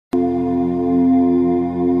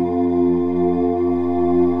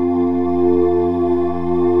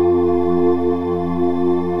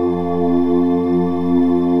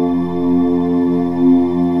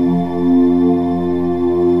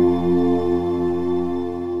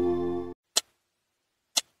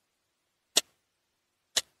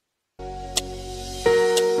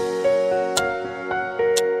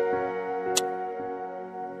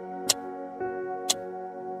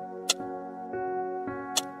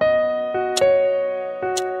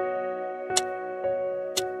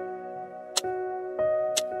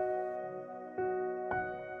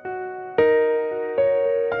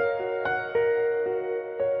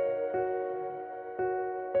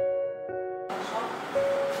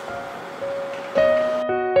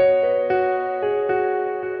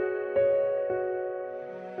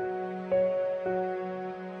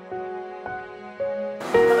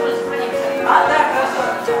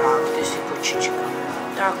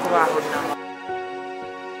kumahon na.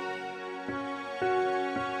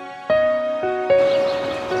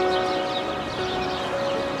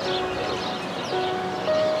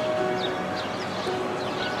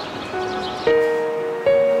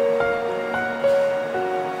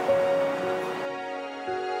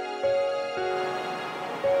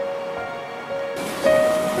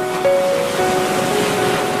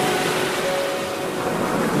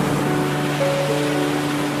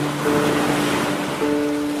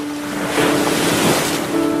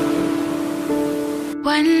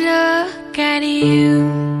 One look at you,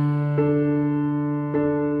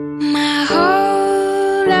 my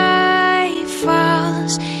whole life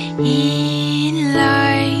falls in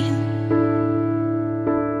line.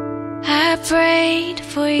 I prayed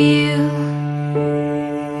for you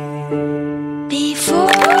before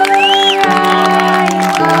I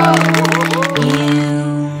called you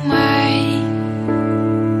mine.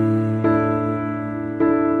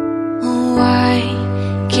 Oh, I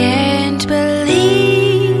can't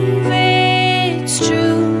believe it's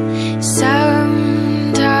true sometimes.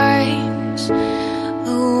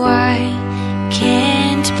 Oh, I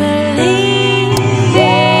can't believe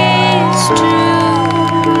it's true.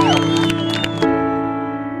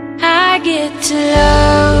 I get to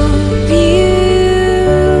love you.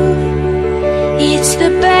 It's the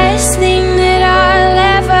best thing that I'll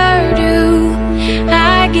ever do.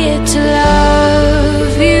 I get to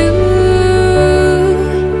love you.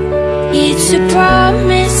 It's a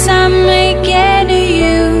promise I'm making to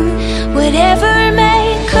you. Whatever may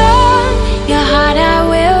come, your heart I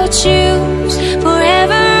will choose.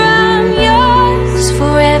 Forever I'm yours,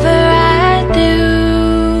 forever I do.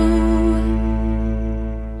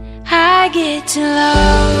 I get to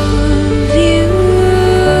love you.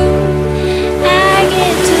 I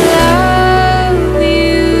get to love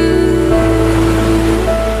you.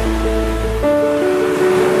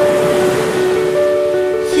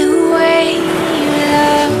 The way you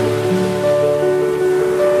love,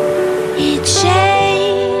 it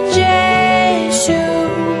changes who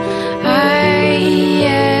I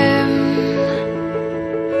am.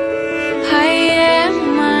 I am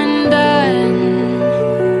undone.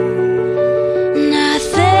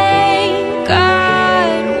 Nothing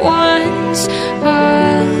God wants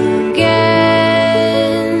again.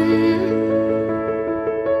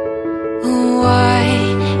 Oh, I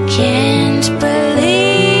can't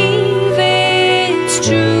believe it's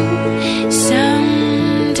true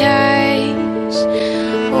sometimes.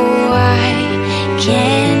 Oh, I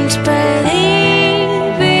can't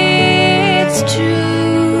believe it's true.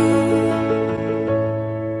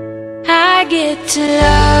 I get to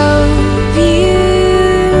love you.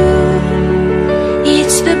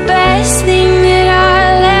 It's the best thing that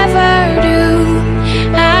I'll ever do.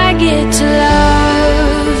 I get to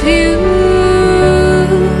love you.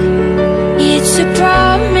 It's a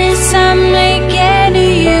promise I'm making to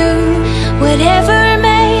you. Whatever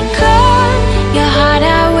may come, your heart I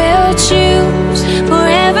will choose.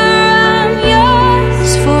 Forever I'm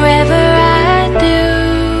yours, forever I do.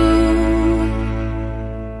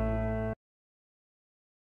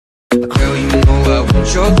 Girl, you know I want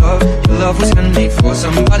your love. Your love was handmade for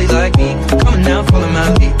somebody like me. Come on now, follow my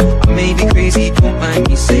lead. I may be crazy, don't mind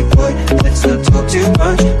me. Say, boy, let's not talk too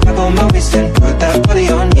much. Grab on my waist and put that body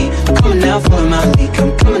on me. Come on now, follow my lead.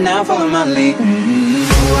 Come on now, follow my lead.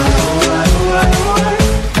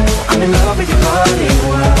 I'm in love with your body.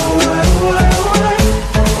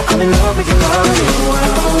 I'm in love with your body.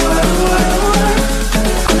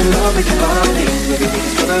 I'm in love with your body.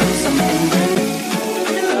 Everything's got something new.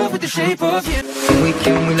 I'm in love with the shape of you.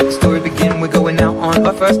 When we let the story begin, we're going out on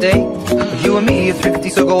our first date. You and me are thrifty,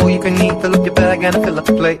 so go all you can eat. Fill up your bag and fill up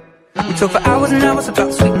the plate. We talk for hours and hours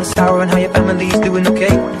about sweet and sour and how your family's doing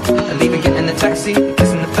okay. And even getting a taxi,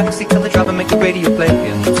 kissing the backseat, tell the driver make the radio play.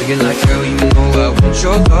 So you're like, girl, you know I want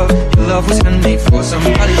your love. Your love was handmade for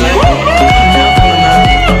somebody like me. Now follow my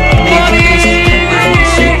lead. Maybe crazy, don't mind me.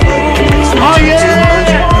 Say, boy, it's not too much.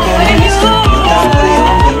 Go on, let's put that body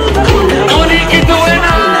on me. Come on now, follow my lead.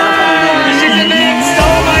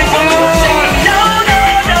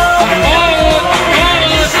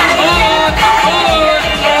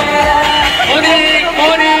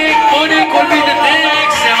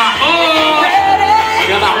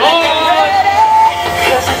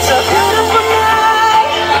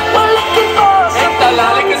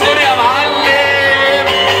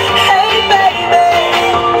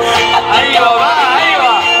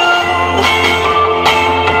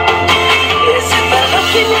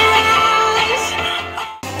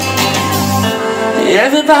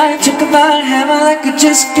 Everybody took about heaven like I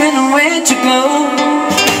just can't wait to go.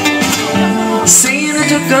 saying that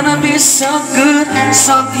you're gonna be so good,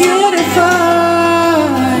 so beautiful.